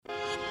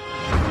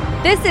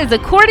This is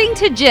According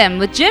to Jim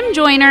with Jim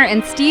Joyner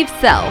and Steve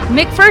Sell,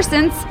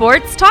 McPherson's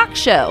sports talk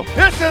show.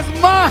 This is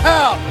my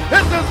house.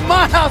 This is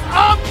my house.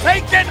 I'm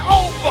taking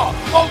over,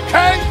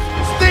 okay?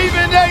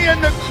 Stephen A.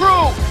 and the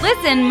crew.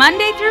 Listen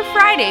Monday through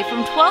Friday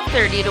from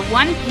 12:30 to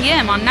 1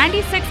 p.m. on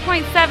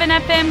 96.7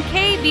 FM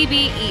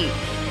KBBE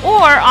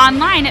or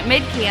online at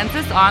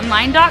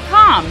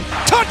midkansasonline.com.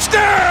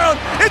 Touchdown!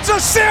 It's a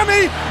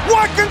Sammy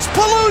Watkins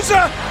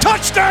Palooza!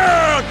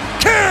 Touchdown!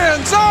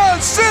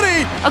 Kansas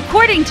City!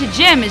 According to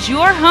Jim is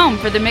your home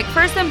for the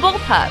McPherson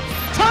Bullpups.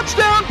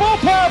 Touchdown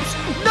Bullpups!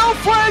 No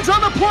flags on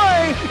the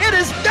play! It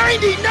is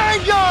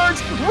 99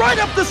 yards right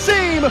up the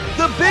seam!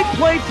 The big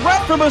play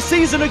threat from a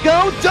season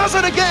ago does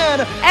it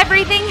again!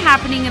 Everything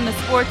happening in the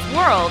sports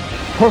world.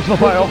 Personal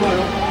foul,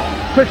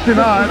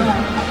 69,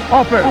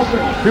 offense.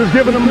 He was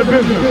giving them the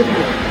business.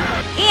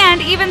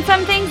 And even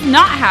some things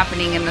not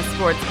happening in the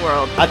sports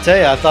world. I tell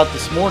you, I thought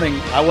this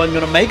morning I wasn't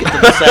going to make it to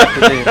this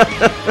afternoon.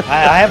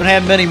 I haven't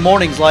had many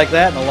mornings like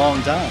that in a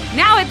long time.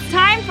 Now it's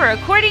time for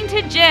According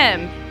to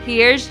Jim.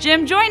 Here's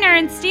Jim Joyner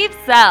and Steve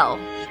Sell.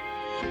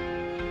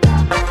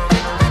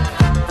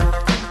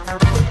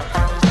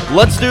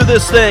 Let's do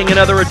this thing.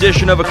 Another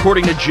edition of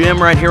According to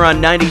Jim right here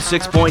on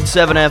 96.7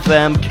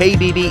 FM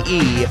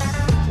KBBE.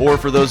 Or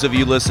for those of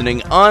you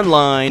listening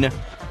online,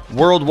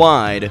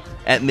 worldwide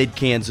at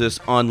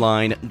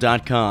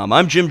midkansasonline.com.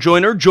 I'm Jim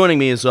Joyner. Joining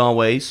me as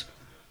always,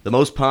 the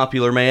most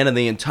popular man in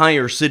the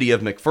entire city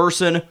of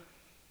McPherson,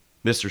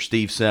 Mr.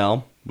 Steve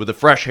Sell, with a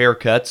fresh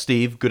haircut.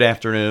 Steve, good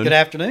afternoon. Good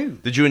afternoon.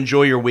 Did you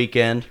enjoy your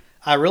weekend?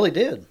 I really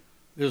did.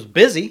 It was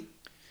busy,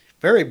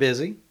 very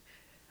busy.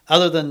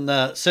 Other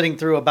than sitting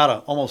through about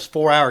an almost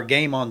 4-hour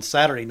game on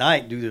Saturday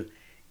night due to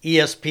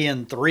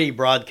ESPN3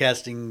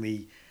 broadcasting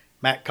the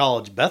Mac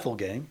College Bethel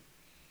game.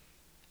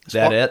 Is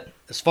that it?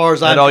 As far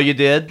as That all you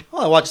did?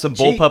 Well, I watched some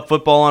Bullpup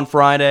football on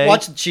Friday.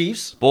 Watched the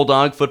Chiefs.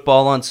 Bulldog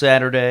football on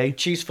Saturday.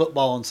 Chiefs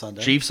football on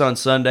Sunday. Chiefs on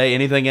Sunday.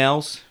 Anything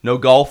else? No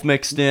golf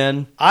mixed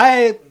in?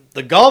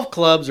 The golf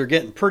clubs are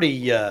getting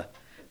pretty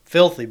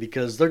filthy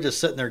because they're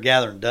just sitting there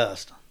gathering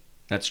dust.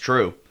 That's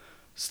true.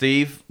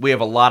 Steve, we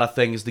have a lot of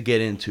things to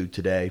get into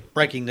today.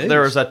 Breaking news.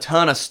 There is a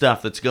ton of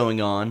stuff that's going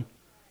on.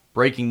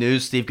 Breaking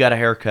news, Steve got a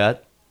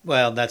haircut.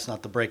 Well, that's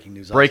not the breaking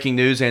news. Breaking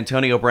news,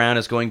 Antonio Brown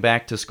is going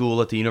back to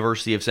school at the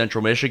University of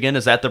Central Michigan.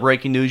 Is that the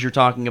breaking news you're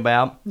talking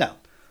about? No.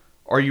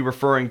 Are you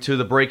referring to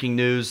the breaking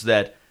news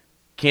that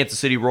Kansas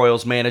City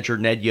Royals manager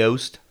Ned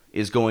Yost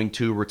is going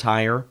to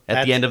retire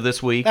at the end of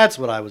this week? That's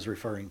what I was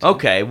referring to.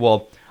 Okay,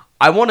 well,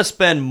 I want to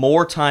spend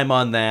more time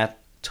on that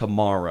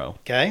tomorrow.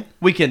 Okay.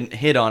 We can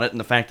hit on it and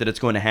the fact that it's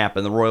going to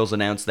happen. The Royals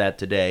announced that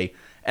today.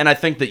 And I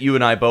think that you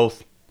and I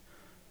both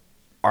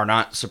are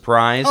not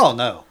surprised. Oh,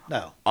 no.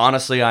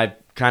 Honestly, I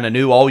kind of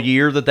knew all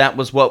year that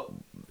was what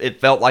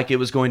it felt like it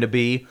was going to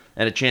be,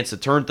 and a chance to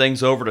turn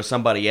things over to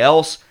somebody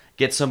else,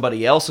 get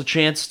somebody else a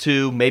chance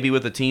to, maybe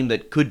with a team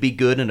that could be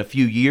good in a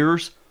few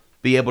years,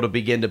 be able to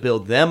begin to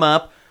build them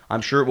up. I'm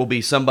sure it will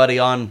be somebody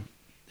on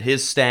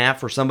his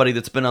staff or somebody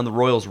that's been on the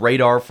Royals'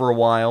 radar for a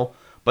while,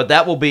 but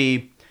that will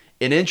be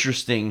an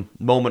interesting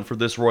moment for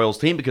this Royals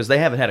team because they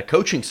haven't had a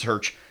coaching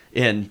search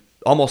in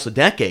almost a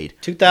decade.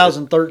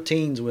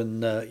 2013's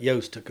when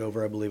Yost took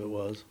over, I believe it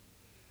was.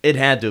 It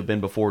had to have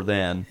been before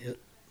then.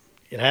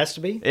 It has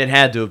to be? It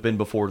had to have been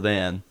before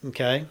then.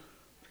 Okay.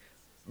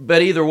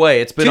 But either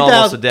way, it's been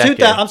almost a decade.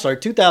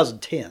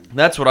 2010.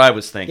 That's what I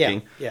was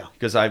thinking. Yeah.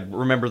 Because I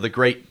remember the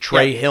great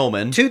Trey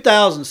Hillman.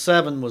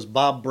 2007 was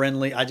Bob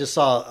Brenly. I just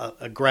saw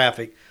a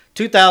graphic.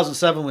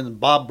 2007 when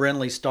Bob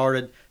Brenly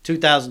started.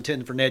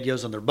 2010 for Ned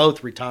Yost, and they're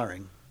both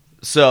retiring.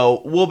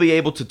 So we'll be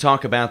able to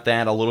talk about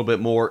that a little bit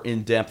more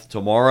in depth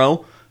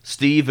tomorrow.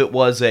 Steve, it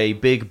was a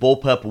big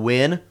Bullpup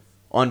win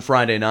on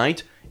Friday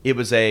night. It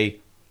was a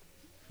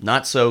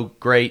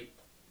not-so-great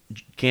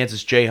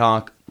Kansas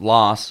Jayhawk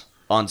loss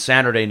on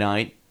Saturday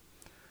night.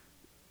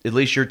 At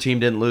least your team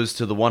didn't lose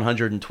to the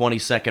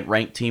 122nd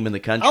ranked team in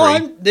the country. Oh, I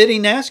didn't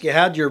even ask you.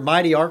 How'd your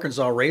mighty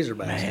Arkansas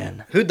Razorbacks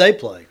Man. Who'd they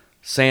play?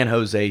 San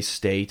Jose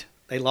State.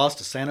 They lost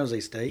to San Jose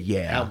State?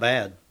 Yeah. How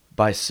bad?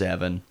 By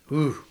 7.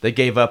 Ooh. They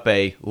gave up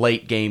a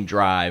late-game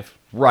drive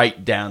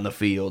right down the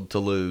field to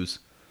lose.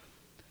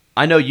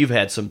 I know you've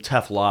had some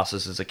tough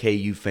losses as a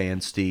KU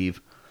fan,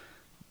 Steve.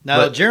 No,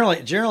 but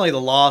generally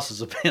the losses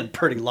have been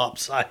pretty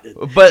lopsided.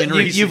 But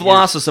you've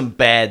lost to some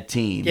bad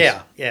teams.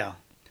 Yeah.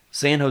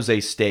 San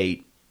Jose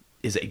State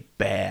is a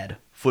bad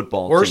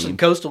football team. Worse than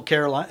Coastal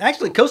Carolina.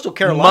 Actually, Coastal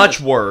Carolina. Much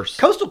worse.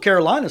 Coastal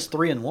Carolina's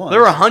 3-1.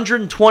 They're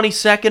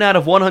 122nd out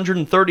of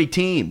 130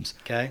 teams.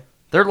 Okay.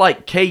 They're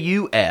like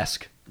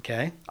KU-esque.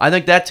 Okay. I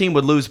think that team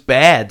would lose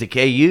bad to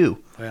KU.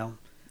 Well,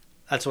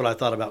 that's what I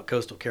thought about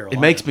Coastal Carolina.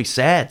 It makes me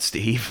sad,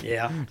 Steve.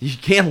 Yeah. You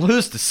can't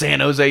lose to San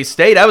Jose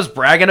State. I was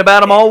bragging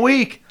about them all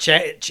week.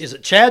 Is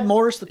it Chad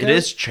Morris? The coach? It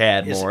is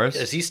Chad Morris.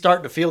 Is he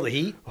starting to feel the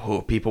heat?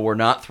 Oh, people were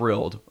not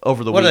thrilled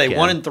over the weekend.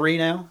 What are they, 1-3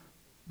 now?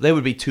 They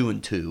would be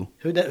 2-2.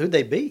 Who'd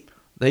they beat?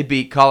 They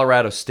beat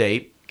Colorado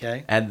State.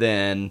 Okay. And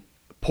then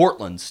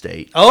Portland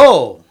State.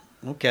 Oh,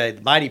 Okay,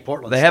 the mighty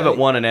Portland They State. haven't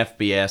won an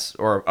FBS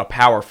or a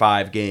Power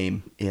 5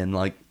 game in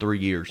like 3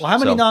 years. Well, how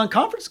many So,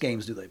 non-conference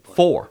games do they play?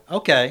 4.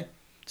 Okay.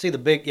 See, the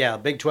Big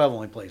 12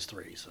 only plays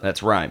 3. So.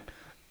 That's right.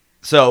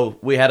 So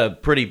we had a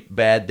pretty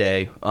bad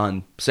day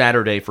on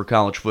Saturday for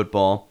college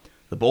football.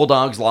 The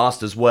Bulldogs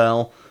lost as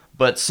well.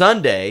 But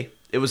Sunday,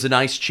 it was a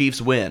nice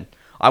Chiefs win.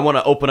 I want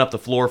to open up the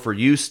floor for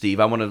you, Steve.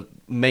 I want to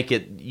make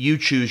it you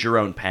choose your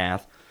own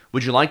path.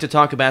 Would you like to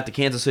talk about the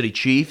Kansas City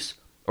Chiefs,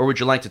 or would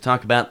you like to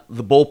talk about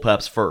the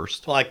Bullpups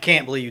first? Well, I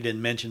can't believe you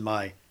didn't mention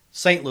my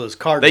St. Louis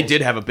Cardinals. They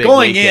did have a big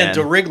going weekend.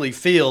 into Wrigley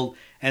Field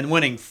and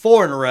winning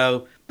 4 in a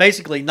row,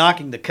 basically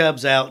knocking the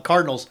Cubs out.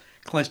 Cardinals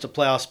clinched a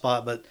playoff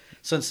spot, but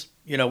since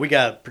we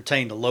got to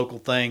pertain to local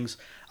things,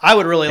 I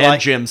would really like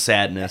Jim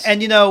Sadness.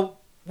 And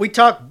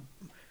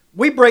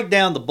we break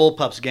down the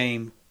Bullpups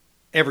game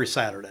every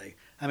Saturday.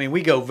 I mean,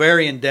 we go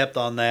very in depth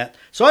on that.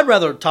 So I'd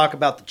rather talk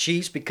about the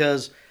Chiefs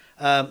because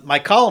my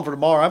column for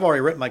tomorrow. I've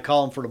already written my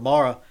column for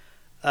tomorrow.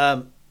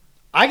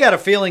 I got a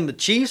feeling the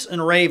Chiefs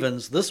and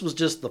Ravens, this was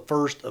just the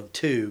first of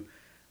 2.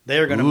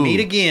 They're going to meet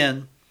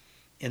again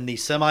in the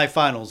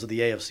semifinals of the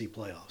AFC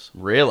playoffs.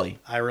 Really?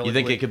 I really You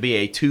think believe. it could be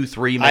a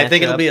 2-3 matchup? I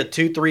think it'll be a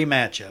 2-3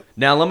 matchup.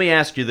 Now, let me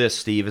ask you this,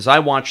 Steve. As I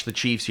watched the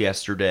Chiefs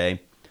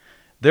yesterday,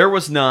 there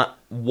was not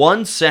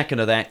 1 second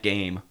of that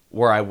game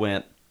where I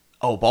went,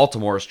 oh,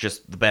 Baltimore is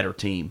just the better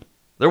team.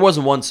 There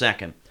wasn't 1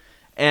 second.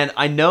 And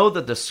I know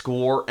that the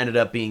score ended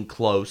up being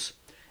close.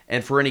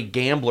 And for any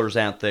gamblers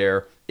out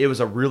there, it was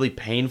a really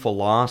painful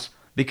loss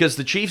because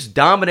the Chiefs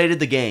dominated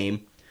the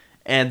game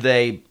and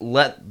they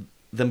let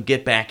them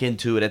get back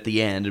into it at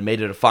the end and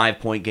made it a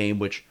 5-point game,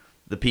 which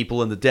the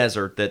people in the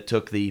desert that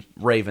took the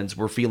Ravens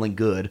were feeling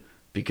good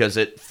because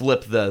it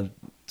flipped the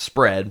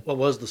spread. What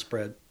was the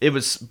spread? It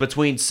was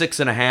between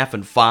 6.5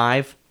 and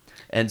 5,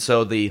 and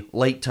so the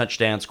late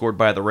touchdown scored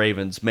by the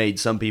Ravens made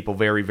some people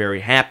very, very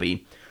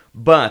happy.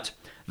 But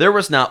there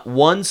was not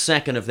 1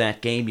 second of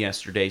that game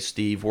yesterday,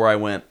 Steve, where I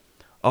went,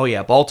 oh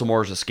yeah,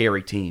 Baltimore's a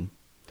scary team.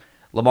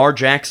 Lamar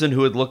Jackson,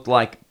 who had looked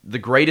like the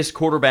greatest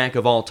quarterback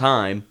of all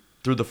time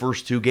through the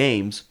first 2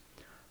 games,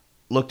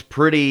 looked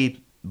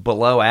pretty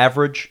below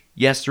average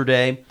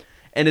yesterday,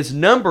 and his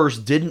numbers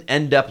didn't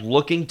end up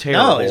looking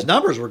terrible. No, his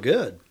numbers were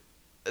good.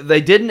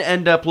 They didn't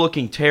end up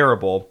looking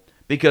terrible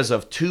because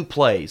of 2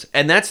 plays,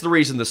 and that's the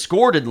reason the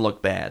score didn't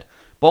look bad.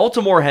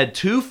 Baltimore had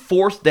 2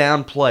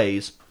 fourth-down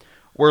plays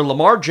where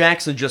Lamar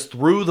Jackson just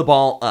threw the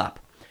ball up.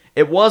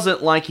 It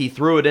wasn't like he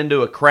threw it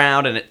into a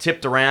crowd and it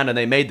tipped around and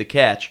they made the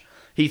catch.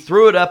 He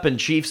threw it up and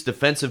Chiefs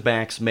defensive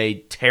backs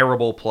made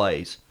terrible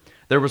plays.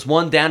 There was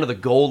one down to the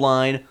goal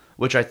line,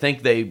 which I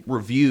think they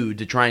reviewed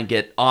to try and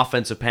get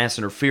offensive pass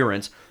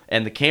interference,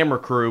 and the camera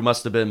crew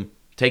must have been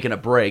taking a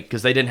break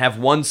because they didn't have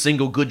one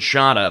single good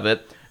shot of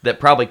it that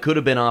probably could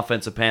have been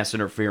offensive pass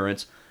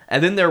interference.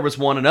 And then there was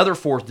another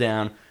 4th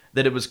down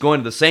that it was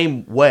going the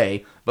same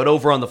way, but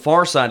over on the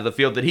far side of the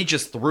field that he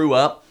just threw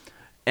up,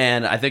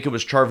 and I think it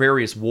was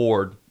Charvarius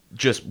Ward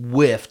just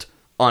whiffed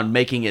on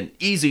making an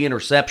easy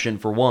interception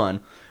for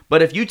one.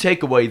 But if you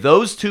take away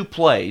those 2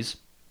 plays,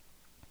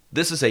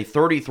 this is a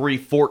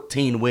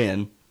 33-14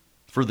 win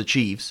for the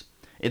Chiefs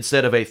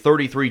instead of a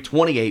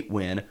 33-28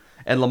 win,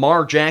 and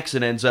Lamar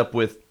Jackson ends up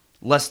with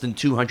less than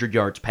 200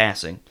 yards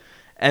passing.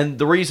 And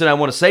the reason I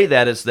want to say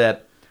that is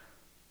that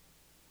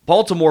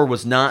Baltimore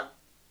was not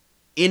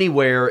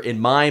anywhere, in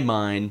my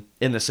mind,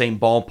 in the same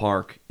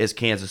ballpark as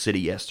Kansas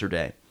City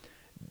yesterday.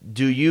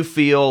 Do you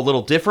feel a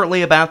little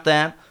differently about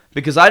that?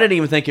 Because I didn't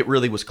even think it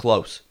really was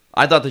close.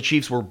 I thought the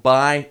Chiefs were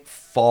by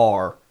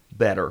far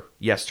better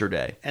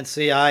yesterday. And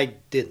see, I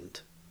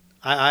didn't.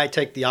 I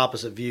take the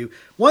opposite view.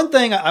 One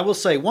thing I will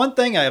say, one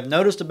thing I have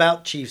noticed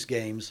about Chiefs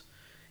games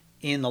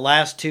in the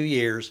last 2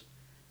 years,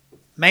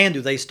 man,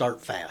 do they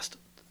start fast.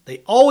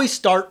 They always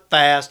start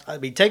fast. I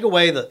mean,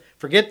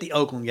 forget the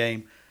Oakland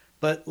game.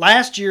 But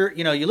last year,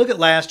 you look at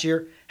last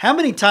year, how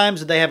many times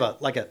did they have a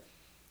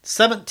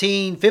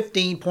 17,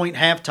 15-point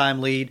halftime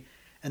lead,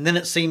 and then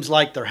it seems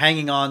like they're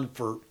hanging on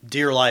for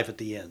dear life at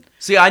the end?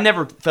 See, I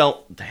never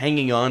felt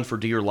hanging on for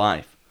dear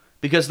life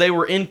because they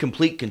were in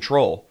complete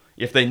control.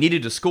 If they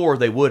needed to score,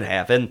 they would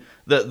have. And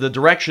the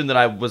direction that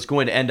I was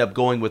going to end up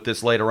going with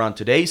this later on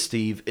today,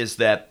 Steve, is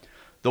that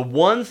the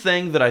one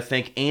thing that I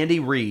think Andy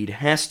Reid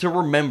has to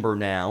remember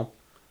now,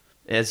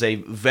 as a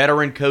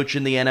veteran coach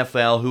in the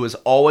NFL who has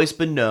always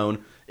been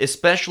known,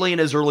 especially in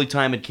his early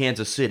time in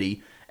Kansas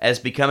City, as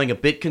becoming a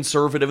bit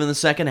conservative in the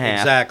second half,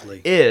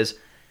 Exactly. is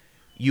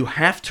you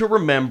have to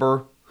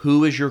remember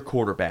who is your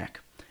quarterback.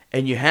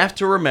 And you have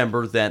to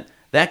remember that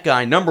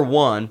guy, number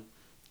one,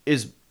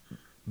 is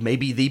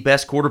maybe the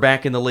best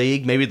quarterback in the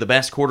league, maybe the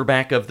best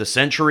quarterback of the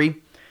century,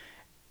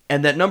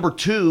 and that number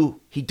 2,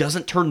 he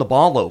doesn't turn the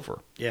ball over.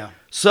 Yeah.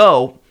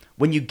 So,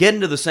 when you get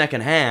into the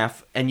second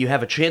half and you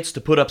have a chance to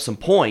put up some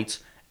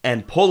points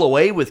and pull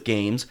away with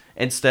games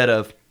instead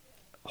of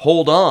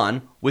hold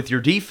on with your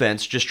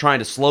defense just trying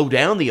to slow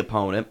down the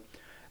opponent,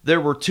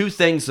 there were 2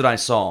 things that I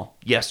saw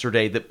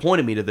yesterday that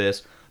pointed me to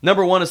this.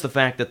 Number 1 is the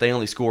fact that they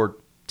only scored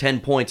 10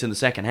 points in the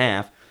second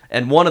half,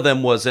 and one of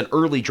them was an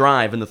early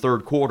drive in the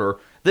third quarter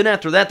Then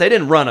after that, they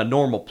didn't run a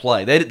normal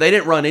play. They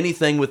didn't run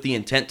anything with the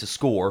intent to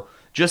score,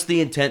 just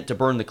the intent to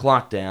burn the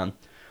clock down.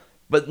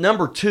 But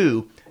number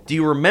 2, do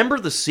you remember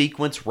the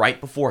sequence right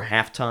before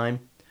halftime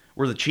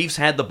where the Chiefs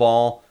had the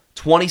ball,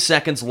 20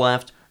 seconds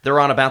left, they're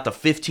on about the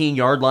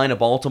 15-yard line of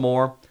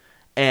Baltimore,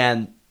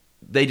 and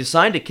they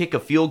decide to kick a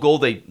field goal.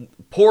 They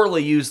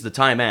poorly used the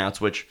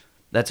timeouts, which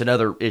that's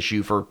another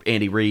issue for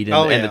Andy Reid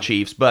and the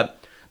Chiefs,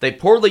 but they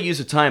poorly use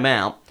a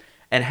timeout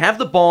and have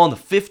the ball on the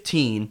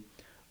 15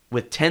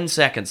 with 10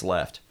 seconds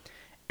left.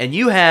 And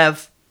you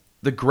have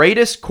the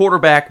greatest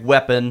quarterback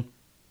weapon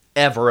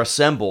ever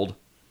assembled,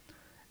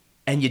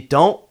 and you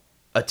don't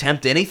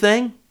attempt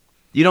anything?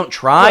 You don't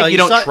try? You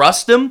don't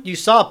trust him? You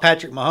saw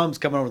Patrick Mahomes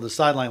coming over the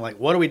sideline like,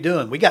 what are we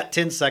doing? We got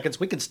 10 seconds.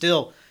 We can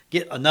still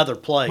get another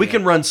play. We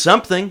can run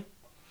something.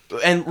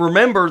 And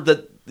remember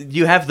that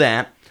you have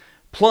that.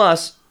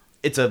 Plus,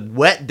 it's a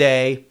wet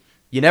day.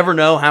 You never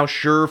know how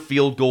sure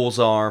field goals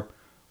are.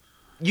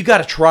 You got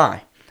to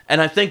try.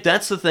 And I think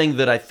that's the thing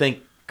that I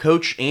think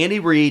Coach Andy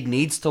Reid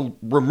needs to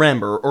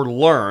remember or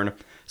learn.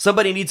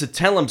 Somebody needs to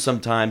tell him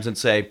sometimes and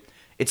say,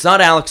 it's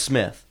not Alex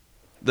Smith.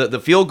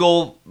 The field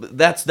goal,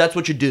 that's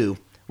what you do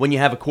when you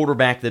have a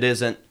quarterback that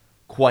isn't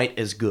quite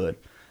as good.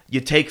 You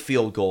take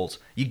field goals.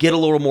 You get a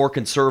little more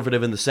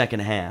conservative in the second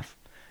half.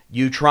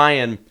 You try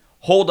and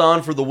hold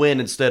on for the win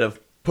instead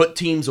of put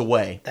teams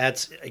away.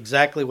 That's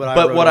exactly what I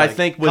But wrote what in I my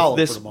think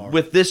column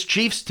with this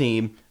Chiefs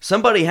team,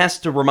 somebody has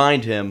to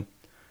remind him,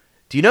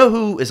 do you know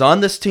who is on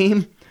this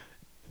team?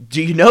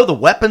 Do you know the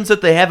weapons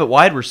that they have at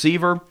wide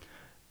receiver?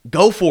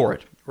 Go for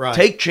it. Right.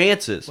 Take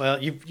chances.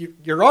 Well,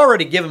 you're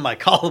already giving my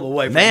column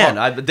away. Man,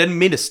 I didn't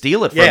mean to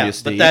steal it from you,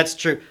 Steve. But that's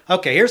true.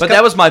 Okay,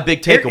 that was my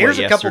big takeaway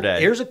yesterday.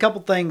 Here's a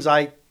couple things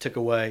I took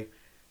away.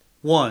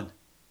 One,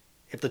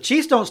 if the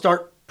Chiefs don't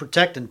start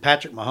protecting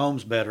Patrick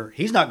Mahomes better,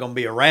 he's not going to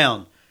be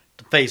around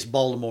to face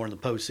Baltimore in the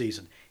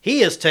postseason.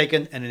 He has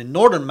taken an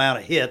inordinate amount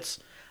of hits.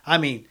 I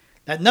mean,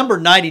 that number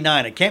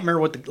 99, I can't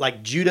remember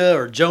what Judah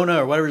or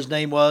Jonah or whatever his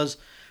name was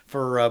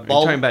for Baltimore.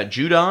 Are you talking about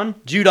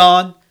Judon?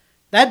 Judon.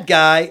 That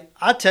guy,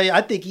 I tell you,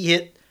 I think he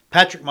hit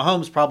Patrick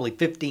Mahomes probably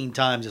 15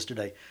 times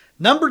yesterday.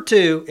 Number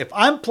 2, if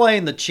I'm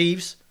playing the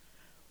Chiefs,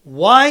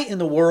 why in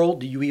the world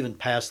do you even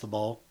pass the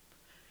ball?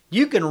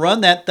 You can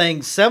run that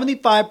thing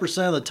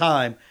 75% of the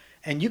time,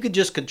 and you can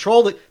just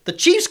control it. The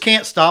Chiefs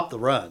can't stop the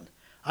run.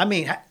 I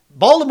mean,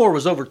 Baltimore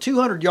was over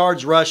 200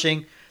 yards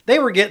rushing. They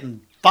were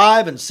getting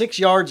 5 and 6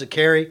 yards a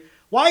carry.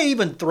 Why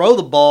even throw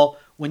the ball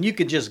when you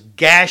could just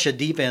gash a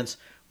defense?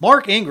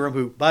 Mark Ingram,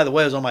 who, by the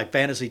way, was on my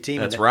fantasy team.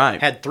 That's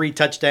right. Had 3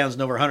 touchdowns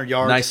and over 100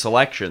 yards. Nice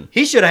selection.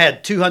 He should have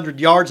had 200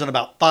 yards and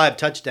about 5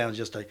 touchdowns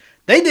yesterday.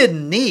 They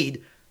didn't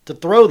need to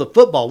throw the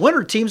football. When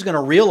are teams going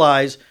to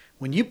realize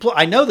when you play?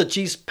 I know the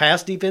Chiefs'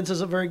 pass defense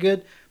isn't very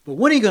good, but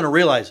when are you going to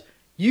realize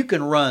you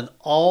can run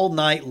all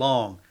night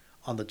long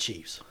on the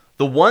Chiefs?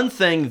 The one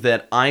thing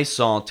that I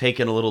saw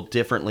taken a little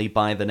differently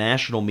by the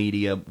national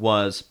media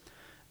was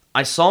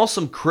I saw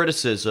some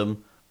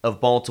criticism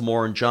of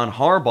Baltimore and John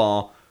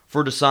Harbaugh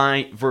for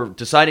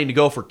deciding to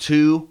go for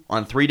 2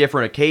 on 3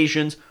 different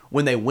occasions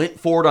when they went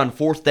for it on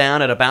 4th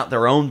down at about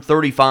their own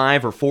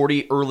 35 or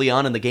 40 early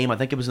on in the game. I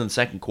think it was in the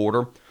second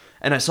quarter.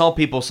 And I saw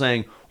people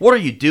saying, what are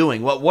you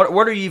doing?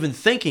 What are you even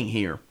thinking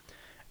here?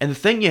 And the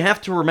thing you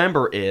have to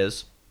remember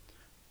is,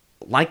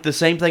 like the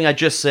same thing I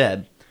just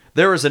said,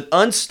 there is an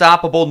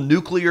unstoppable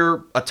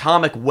nuclear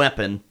atomic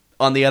weapon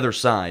on the other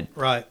side.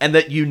 Right. And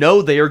that you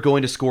know they are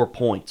going to score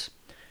points.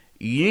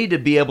 You need to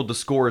be able to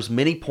score as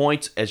many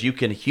points as you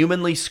can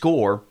humanly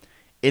score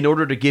in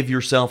order to give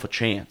yourself a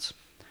chance.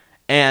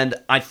 And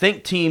I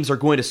think teams are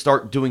going to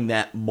start doing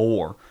that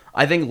more.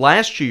 I think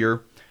last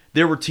year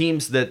there were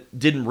teams that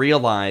didn't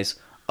realize,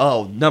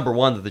 number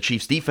 1, that the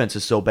Chiefs' defense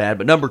is so bad,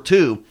 but number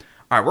 2,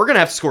 all right, we're going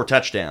to have to score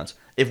touchdowns.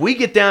 If we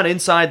get down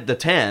inside the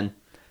 10,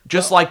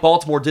 just like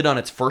Baltimore did on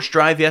its first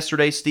drive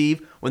yesterday,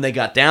 Steve, when they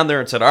got down there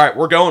and said, all right,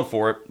 we're going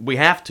for it, we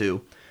have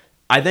to,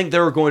 I think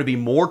there are going to be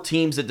more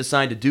teams that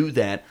decide to do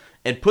that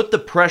and put the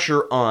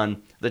pressure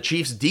on the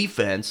Chiefs'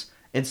 defense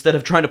instead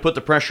of trying to put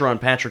the pressure on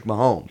Patrick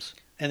Mahomes.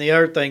 And the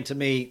other thing to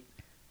me,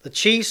 the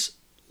Chiefs'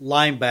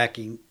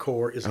 linebacking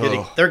core is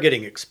they're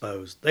getting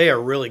exposed. They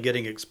are really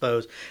getting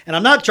exposed. And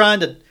I'm not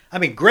trying to,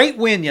 great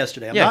win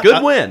yesterday.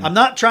 Good win. I'm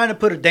not trying to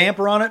put a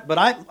damper on it, but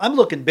I'm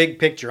looking big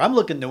picture. I'm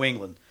looking New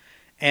England.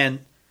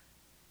 And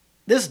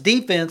this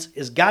defense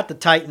has got to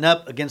tighten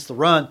up against the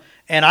run.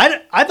 And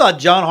I thought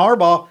John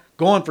Harbaugh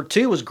going for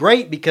 2 was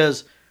great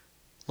because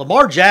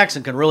Lamar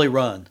Jackson can really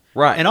run.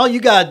 Right. And all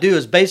you got to do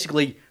is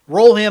basically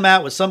roll him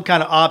out with some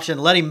kind of option,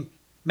 let him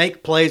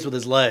make plays with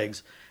his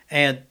legs.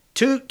 And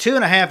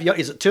 2.5 yards,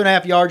 is it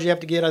 2.5 yards you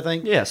have to get, I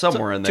think? Yeah,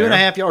 somewhere in there.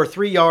 2.5 yards or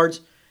 3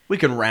 yards. We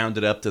can round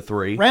it up to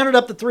 3. Round it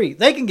up to 3.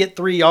 They can get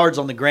 3 yards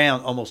on the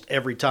ground almost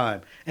every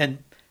time. And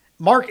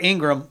Mark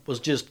Ingram was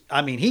just,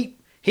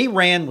 he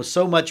ran with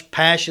so much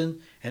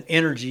passion and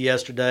energy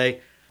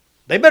yesterday.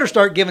 They better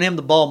start giving him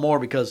the ball more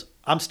because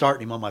I'm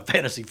starting him on my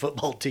fantasy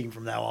football team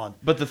from now on.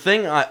 But the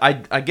thing,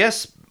 I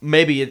guess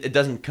maybe it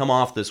doesn't come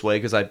off this way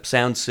because I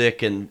sound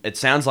sick and it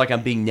sounds like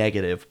I'm being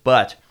negative,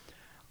 but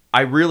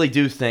I really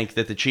do think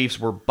that the Chiefs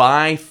were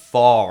by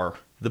far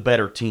the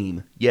better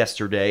team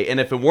yesterday. And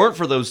if it weren't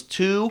for those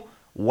 2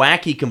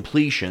 wacky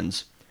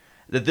completions,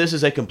 that this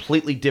is a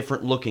completely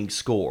different looking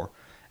score.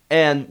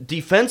 And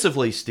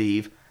defensively,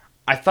 Steve,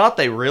 I thought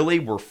they really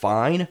were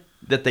fine,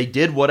 that they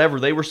did whatever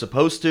they were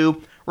supposed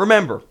to.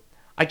 Remember,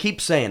 I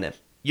keep saying it.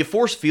 You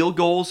force field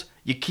goals,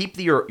 you keep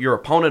your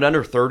opponent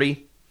under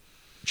 30,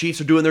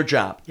 Chiefs are doing their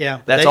job. Yeah.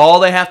 That's all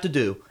they have to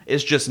do,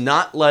 is just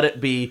not let it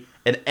be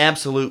an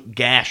absolute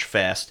gash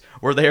fest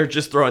where they're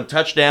just throwing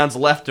touchdowns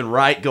left and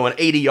right, going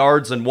 80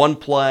 yards in one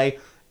play.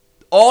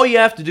 All you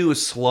have to do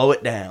is slow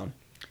it down.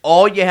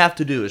 All you have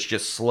to do is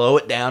just slow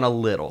it down a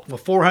little. Well,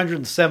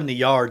 470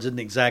 yards isn't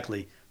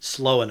exactly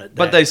slowing it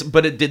down. They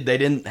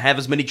didn't have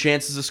as many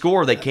chances to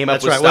score. They came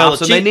up with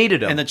stops, and they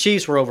needed them. And the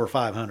Chiefs were over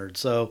 500.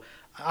 So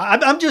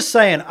I'm just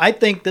saying, I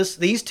think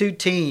these 2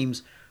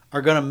 teams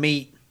are going to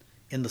meet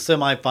in the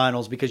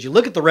semifinals, because you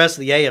look at the rest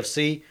of the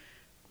AFC,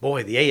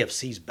 boy, the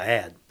AFC's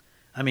bad.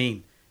 I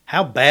mean,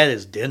 how bad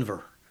is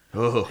Denver?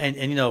 Oh.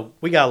 And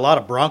we got a lot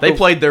of Bronco. They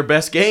played their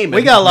best game.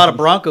 We got a lot of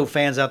Bronco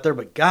fans out there,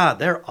 but God,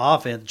 their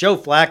offense. Joe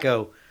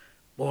Flacco,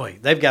 boy,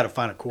 they've got to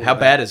find a quarterback. How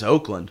bad is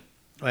Oakland?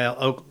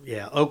 Well,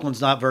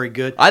 Oakland's not very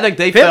good. I think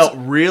they felt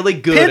really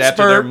good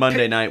after their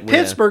Monday night win.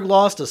 Pittsburgh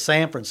lost to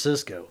San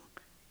Francisco.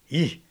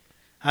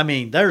 I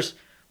mean,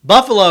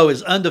 Buffalo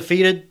is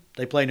undefeated.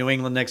 They play New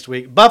England next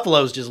week.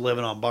 Buffalo's just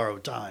living on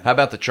borrowed time. How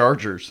about the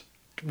Chargers?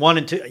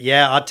 1-2.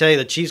 Yeah, I'll tell you,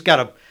 the Chiefs got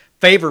a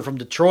favor from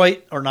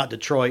Detroit, or not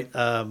Detroit.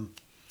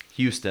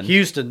 Houston.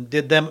 Houston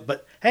did them,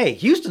 but hey,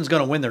 Houston's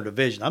going to win their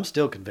division. I'm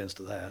still convinced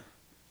of that.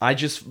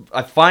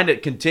 I find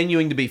it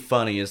continuing to be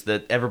funny is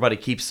that everybody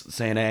keeps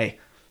saying, hey,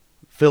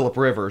 Phillip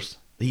Rivers,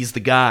 he's the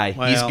guy.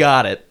 Well, he's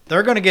got it.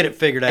 They're going to get it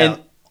figured out.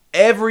 And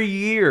every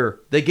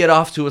year they get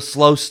off to a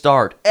slow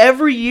start.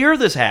 Every year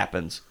this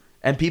happens.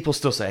 And people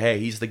still say, hey,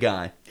 he's the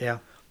guy. Yeah.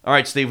 All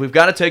right, Steve, we've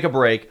got to take a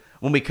break.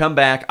 When we come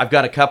back, I've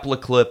got a couple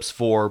of clips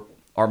for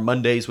our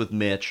Mondays with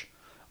Mitch.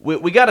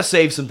 We got to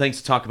save some things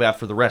to talk about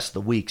for the rest of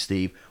the week,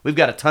 Steve. We've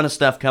got a ton of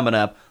stuff coming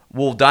up.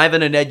 We'll dive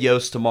into Ned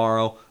Yost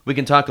tomorrow. We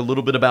can talk a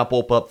little bit about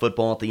Bullpup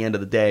football at the end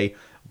of the day,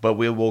 but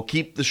we will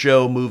keep the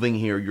show moving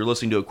here. You're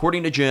listening to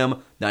According to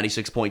Jim,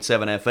 96.7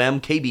 FM,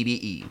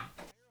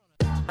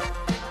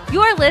 KBBE.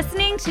 You're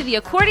listening to the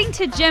According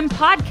to Jim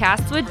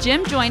podcast with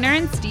Jim Joyner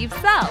and Steve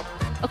Self.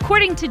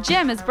 According to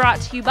Jim is brought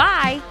to you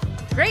by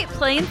Great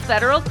Plains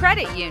Federal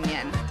Credit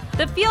Union,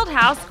 the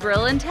Fieldhouse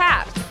Grill and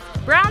Taps,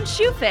 Brown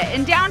Shoe Fit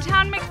in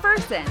downtown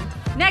McPherson,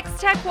 Next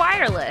Tech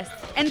Wireless,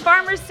 and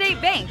Farmers State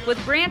Bank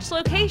with branch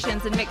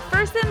locations in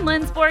McPherson,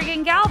 Lindsborg,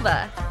 and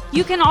Galva.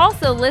 You can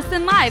also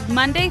listen live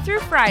Monday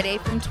through Friday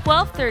from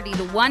 12:30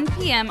 to 1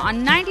 p.m.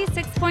 on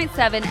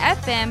 96.7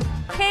 FM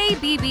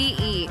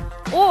KBBE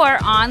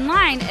or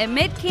online at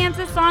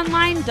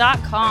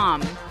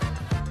midkansasonline.com.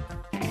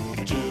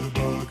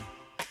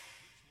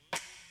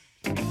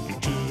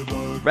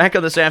 Back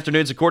on this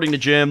afternoon's According to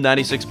Jim,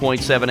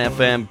 96.7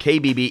 FM,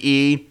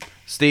 KBBE.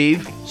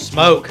 Steve?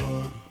 Smoke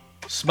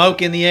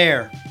in the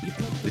air.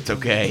 It's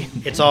okay.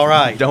 It's all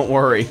right. Don't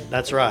worry.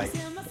 That's right.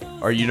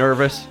 Are you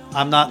nervous?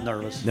 I'm not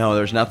nervous. No,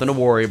 there's nothing to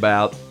worry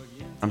about.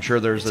 I'm sure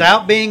It's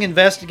out being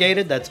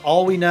investigated. That's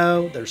all we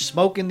know. There's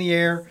smoke in the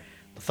air.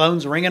 The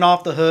phone's ringing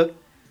off the hook,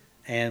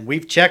 and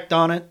we've checked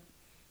on it.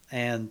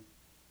 And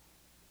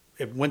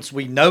once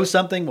we know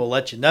something, we'll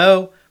let you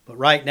know. But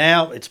right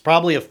now, it's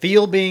probably a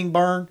field being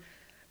burned.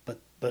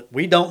 But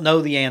we don't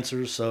know the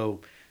answers,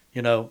 so,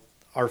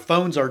 our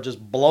phones are just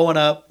blowing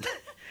up.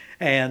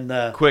 And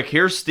quick,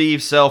 here's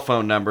Steve's cell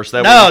phone number so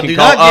that no, we do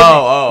can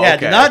not okay.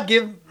 do not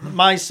give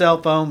my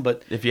cell phone.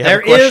 But if you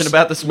have a question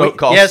about the smoke,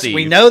 call yes, Steve.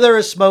 we know there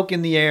is smoke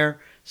in the air,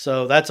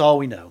 so that's all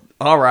we know.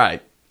 All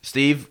right,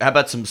 Steve, how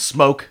about some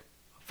smoke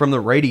from the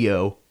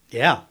radio?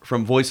 Yeah,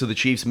 from Voice of the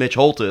Chiefs, Mitch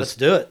Holtis. Let's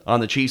do it on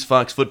the Chiefs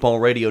Fox Football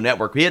Radio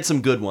Network. We had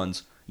some good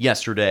ones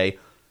yesterday.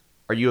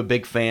 Are you a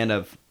big fan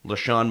of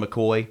LaShawn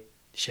McCoy?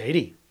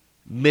 Shady.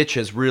 Mitch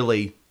has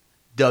really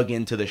dug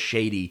into the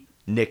Shady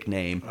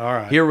nickname. All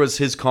right. Here was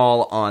his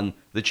call on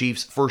the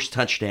Chiefs' first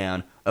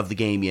touchdown of the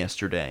game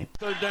yesterday.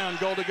 Third down,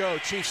 goal to go.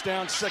 Chiefs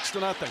down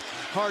 6-0.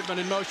 Hardman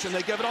in motion.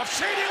 They give it off.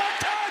 Shady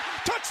left hand.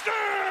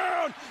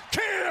 Touchdown!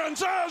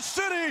 Kansas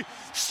City.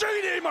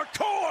 Shady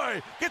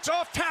McCoy gets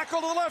off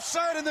tackle to the left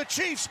side, and the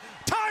Chiefs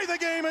tie the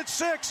game at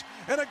 6.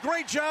 And a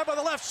great job on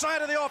the left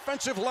side of the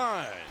offensive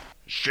line.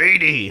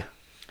 Shady.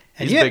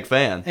 He's a big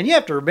fan. And you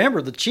have to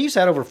remember, the Chiefs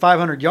had over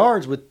 500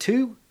 yards with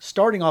 2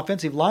 starting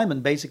offensive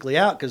linemen basically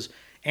out because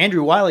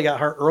Andrew Wiley got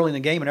hurt early in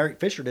the game and Eric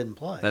Fisher didn't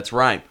play. That's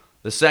right.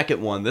 The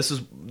second one, this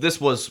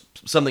was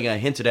something I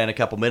hinted at a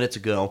couple minutes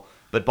ago,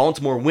 but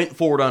Baltimore went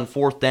forward on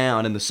 4th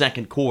down in the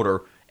second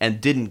quarter and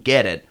didn't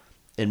get it,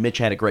 and Mitch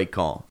had a great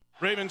call.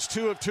 Ravens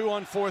 2 of 2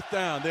 on 4th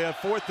down. They have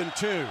 4th and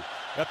 2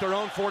 at their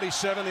own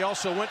 47. They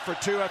also went for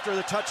 2 after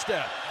the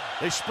touchdown.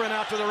 They sprint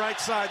out to the right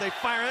side. They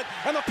fire it,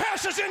 and the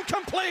pass is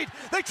incomplete.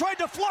 They tried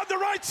to flood the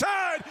right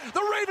side.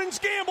 The Ravens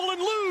gamble and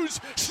lose.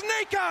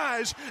 Snake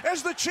eyes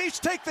as the Chiefs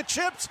take the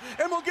chips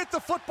and will get the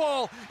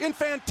football in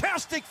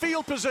fantastic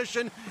field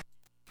position.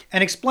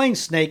 And explain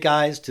snake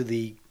eyes to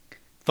the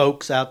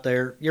folks out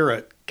there. You're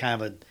a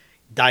kind of a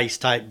dice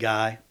type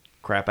guy.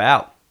 Crap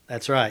out.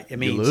 That's right. It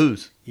means You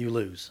lose. You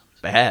lose.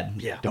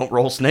 Bad. Yeah. Don't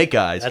roll snake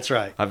eyes. That's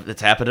right.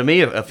 It's happened to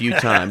me a few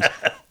times.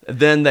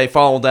 Then they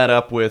followed that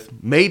up with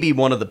maybe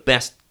one of the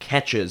best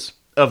catches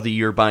of the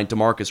year by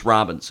Demarcus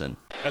Robinson.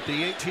 At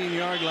the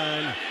 18-yard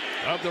line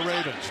of the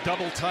Ravens.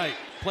 Double tight.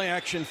 Play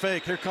action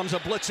fake. Here comes a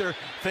blitzer.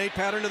 Fade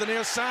pattern to the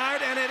near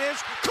side, and it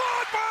is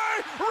caught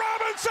by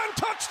Robinson.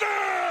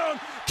 Touchdown!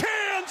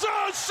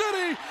 Kansas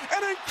City!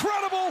 An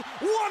incredible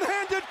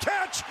one-handed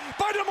catch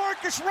by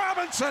Demarcus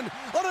Robinson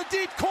on a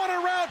deep corner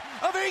route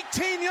of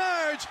 18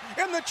 yards,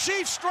 and the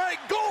Chiefs strike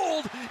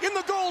gold in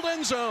the gold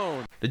end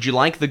zone. Did you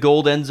like the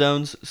gold end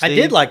zones, Steve? I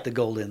did like the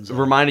gold end It zone.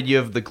 reminded you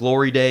of the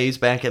glory days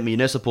back at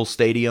Municipal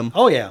Stadium.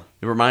 Oh, yeah.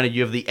 It reminded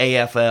you of the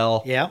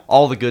AFL. Yeah.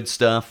 All the good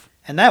stuff.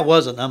 And that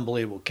was an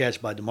unbelievable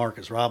catch by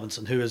Demarcus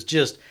Robinson, who has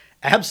just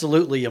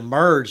absolutely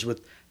emerged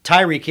with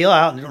Tyreek Hill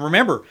out. And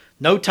remember,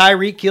 no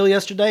Tyreek Hill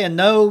yesterday and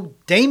no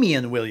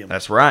Damian Williams.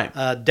 That's right.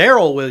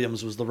 Darrell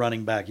Williams was the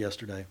running back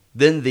yesterday.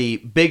 Then the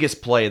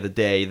biggest play of the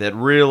day that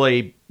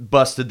really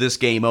busted this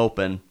game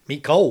open,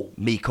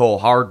 Mecole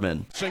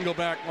Hardman. Single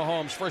back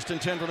Mahomes, 1st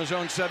and 10 from his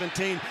own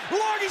 17.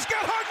 Long, he's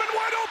got Hardman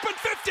wide open,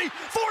 50,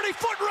 40,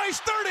 foot race,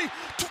 30,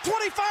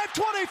 25,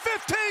 20,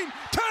 15,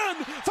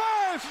 10,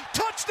 5,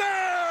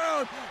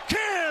 touchdown!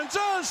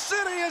 Kansas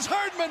City as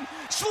Hardman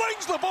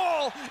slings the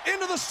ball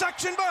into the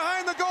section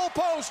behind the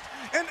goalpost.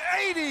 An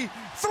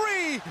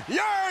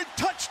 83-yard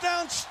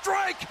touchdown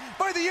strike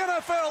by the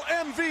NFL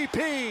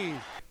MVP.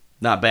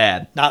 Not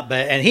bad. Not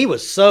bad. And he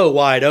was so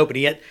wide open.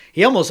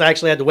 He almost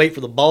actually had to wait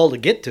for the ball to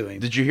get to him.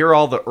 Did you hear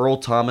all the Earl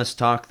Thomas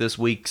talk this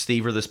week,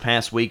 Steve, or this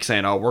past week,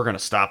 saying, oh, we're going to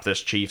stop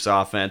this Chiefs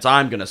offense.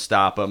 I'm going to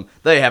stop them.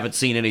 They haven't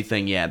seen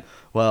anything yet.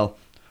 Well,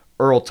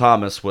 Earl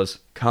Thomas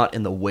was caught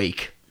in the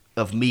wake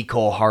of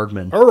Mecole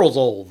Hardman. Earl's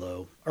old,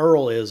 though.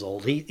 Earl is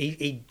old.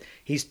 He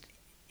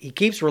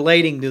keeps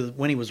relating to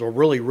when he was a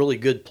really, really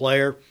good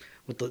player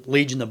with the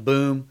Legion of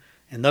Boom,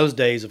 and those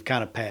days have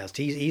kind of passed.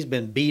 He's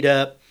been beat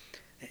up,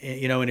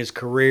 in his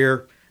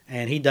career,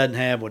 and he doesn't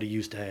have what he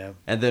used to have.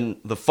 And then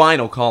the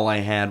final call I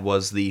had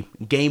was the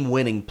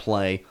game-winning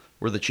play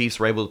where the Chiefs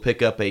were able to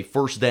pick up a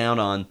first down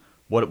on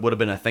what would have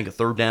been, I think, a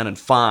 3rd down and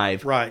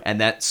 5. Right.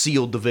 And that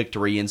sealed the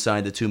victory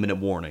inside the 2-minute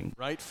warning.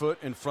 Right foot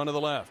in front of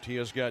the left. He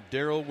has got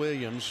Darrell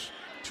Williams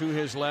to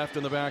his left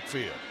in the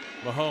backfield.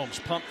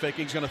 Mahomes pump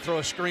faking. He's going to throw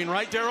a screen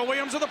right. Darrell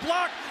Williams with the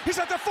block. He's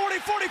at the 40,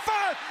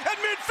 45 at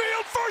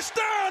midfield. First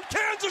down,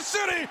 Kansas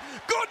City.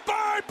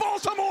 Goodbye,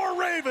 Baltimore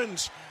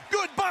Ravens.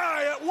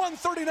 Goodbye at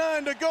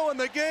 1:39 to go in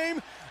the game.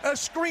 A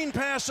screen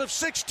pass of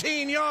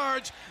 16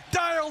 yards,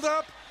 dialed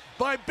up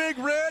by Big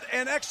Red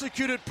and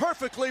executed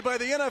perfectly by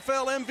the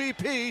NFL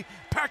MVP,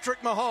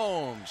 Patrick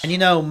Mahomes.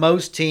 And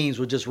most teams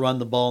would just run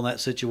the ball in that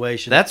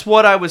situation. That's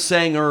what I was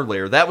saying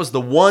earlier. That was the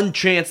one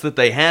chance that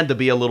they had to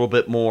be a little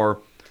bit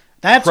more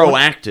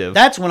proactive.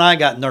 That's when I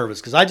got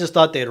nervous, because I just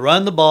thought they'd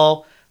run the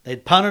ball,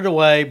 they'd punt it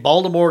away,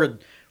 Baltimore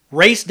would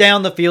race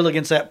down the field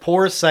against that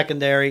porous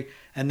secondary,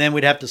 and then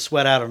we'd have to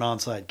sweat out an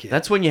onside kick.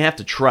 That's when you have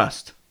to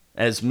trust,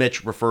 as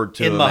Mitch referred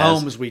to in him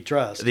Mahomes as we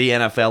trust. The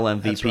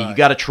NFL MVP. That's right. You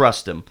got to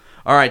trust him.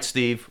 All right,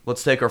 Steve,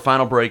 let's take our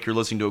final break. You're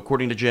listening to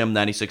According to Jim,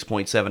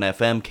 96.7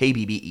 FM,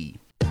 KBBE.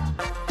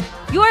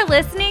 You're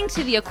listening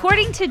to the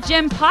According to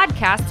Jim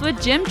podcast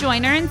with Jim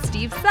Joyner and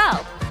Steve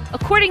Self.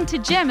 According to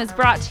Jim is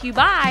brought to you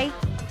by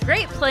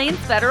Great Plains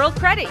Federal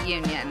Credit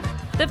Union,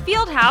 the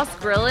Fieldhouse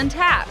Grill and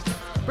Taps,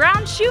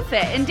 Brown Shoe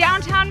Fit in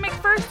downtown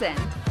McPherson,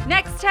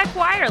 Next Tech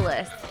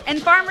Wireless,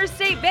 and Farmers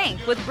State Bank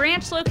with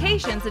branch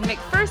locations in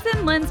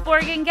McPherson,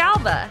 Lindsborg, and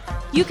Galva.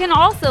 You can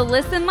also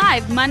listen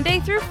live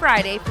Monday through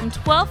Friday from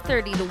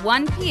 12:30 to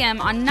 1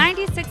 p.m. on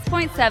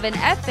 96.7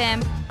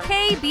 FM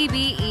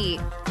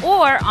KBBE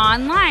or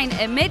online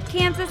at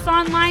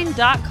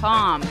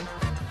midkansasonline.com.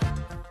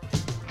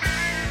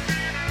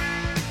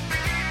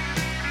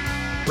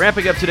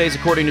 Wrapping up today's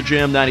According to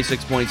Jim,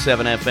 96.7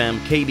 FM,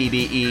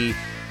 KBBE.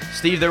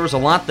 Steve, there was a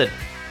lot that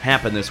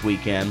happened this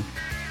weekend,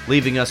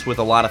 leaving us with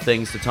a lot of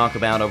things to talk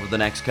about over the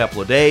next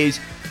couple of days.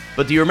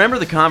 But do you remember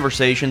the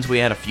conversations we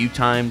had a few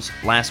times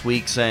last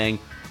week saying,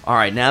 all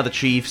right, now the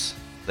Chiefs,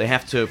 they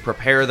have to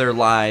prepare their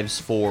lives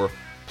for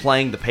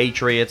playing the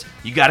Patriots.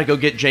 You got to go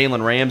get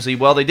Jalen Ramsey.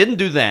 Well, they didn't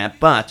do that,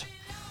 but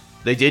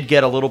they did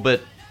get a little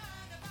bit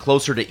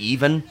closer to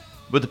even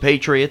with the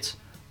Patriots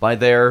by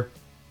their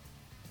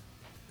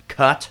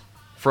cut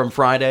from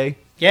Friday.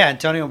 Yeah,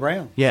 Antonio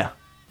Brown. Yeah.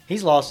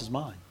 He's lost his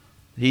mind.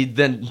 He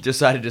then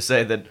decided to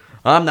say that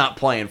I'm not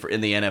playing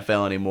in the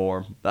NFL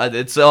anymore.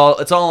 It's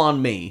all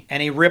on me.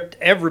 And he ripped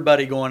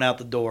everybody going out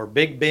the door.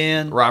 Big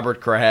Ben,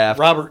 Robert Kraft,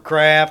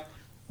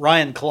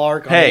 Ryan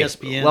Clark on hey,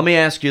 ESPN. Let me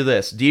ask you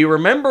this. Do you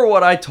remember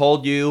what I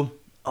told you,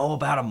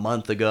 about a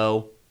month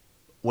ago,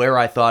 where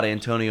I thought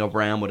Antonio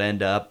Brown would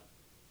end up?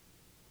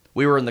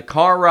 We were in the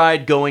car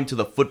ride going to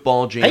the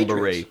football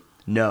jamboree. Patriots.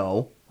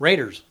 No.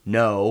 Raiders.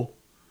 No.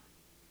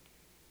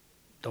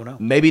 Don't know.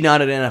 Maybe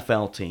not an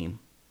NFL team.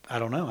 I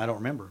don't know. I don't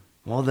remember.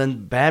 Well,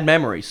 then, bad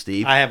memory,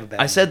 Steve. I have a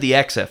bad I said the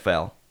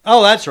XFL.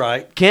 Oh, that's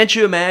right. Can't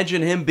you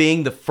imagine him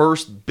being the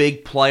first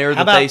big player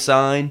that they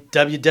sign?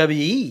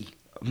 WWE.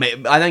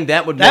 I think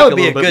that would make a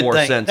little bit more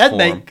sense That'd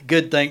for him. make a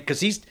good thing because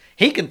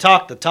he can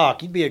talk the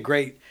talk. He'd be a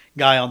great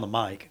guy on the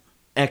mic.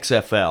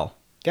 XFL.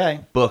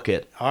 Okay. Book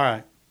it. All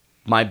right.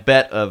 My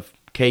bet of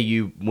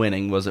KU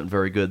winning wasn't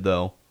very good,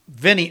 though.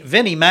 Vinnie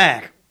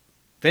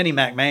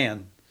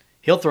McMahon,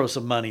 he'll throw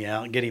some money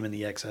out and get him in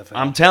the XFL.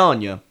 I'm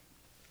telling you,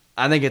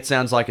 I think it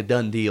sounds like a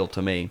done deal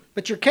to me.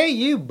 But your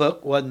KU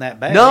book wasn't that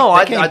bad. No, They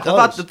I came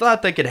close.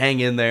 thought they could hang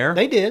in there.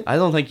 They did. I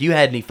don't think you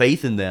had any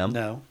faith in them.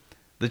 No.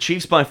 The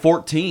Chiefs by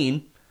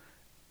 14.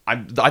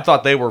 I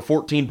thought they were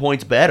 14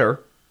 points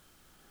better.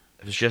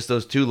 It was just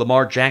those two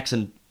Lamar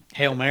Jackson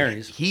Hail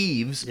Marys.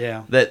 heaves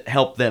Yeah. that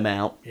helped them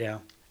out. Yeah.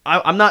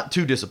 I'm not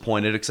too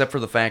disappointed, except for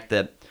the fact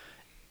that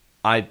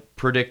I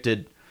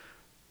predicted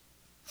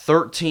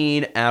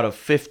 13 out of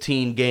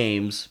 15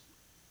 games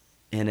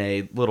in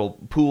a little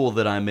pool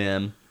that I'm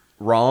in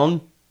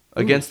wrong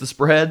against the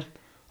spread.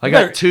 I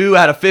got 2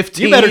 out of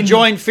 15. You better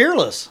join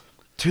Fearless.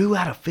 2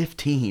 out of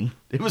 15.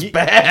 It was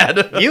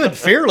bad. You and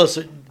Fearless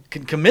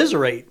can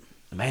commiserate.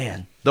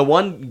 Man, the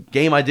one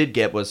game I did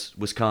get was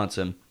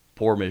Wisconsin.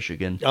 Poor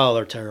Michigan. Oh,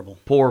 they're terrible.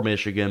 Poor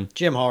Michigan.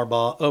 Jim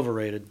Harbaugh,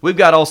 overrated. We've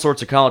got all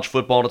sorts of college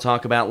football to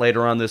talk about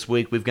later on this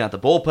week. We've got the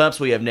Bullpups.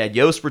 We have Ned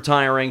Yost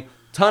retiring.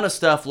 Ton of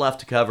stuff left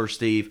to cover,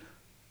 Steve.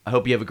 I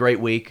hope you have a great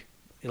week.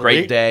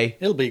 Great day.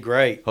 It'll be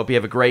great. Hope you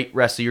have a great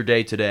rest of your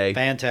day today.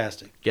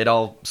 Fantastic. Get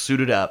all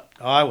suited up.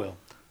 Oh, I will.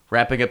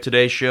 Wrapping up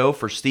today's show,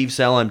 for Steve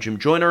Sell, I'm Jim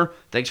Joyner.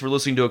 Thanks for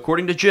listening to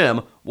According to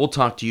Jim. We'll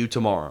talk to you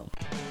tomorrow.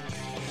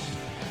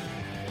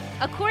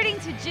 According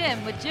to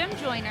Jim with Jim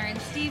Joyner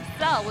and Steve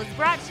Sell was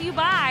brought to you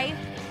by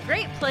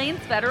Great Plains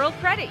Federal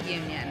Credit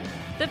Union,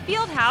 the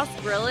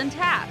Fieldhouse Grill and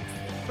Taps,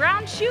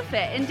 Brown Shoe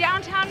Fit in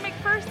downtown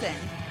McPherson,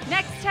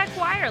 Next Tech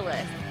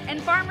Wireless, and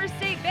Farmers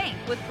State Bank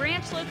with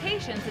branch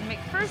locations in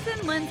McPherson,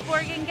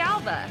 Lindsborg, and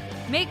Galva.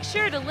 Make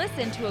sure to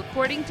listen to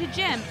According to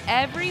Jim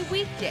every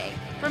weekday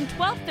from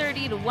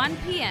 12:30 to 1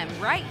 p.m.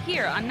 right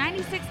here on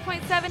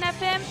 96.7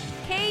 FM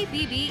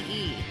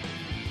KBBE.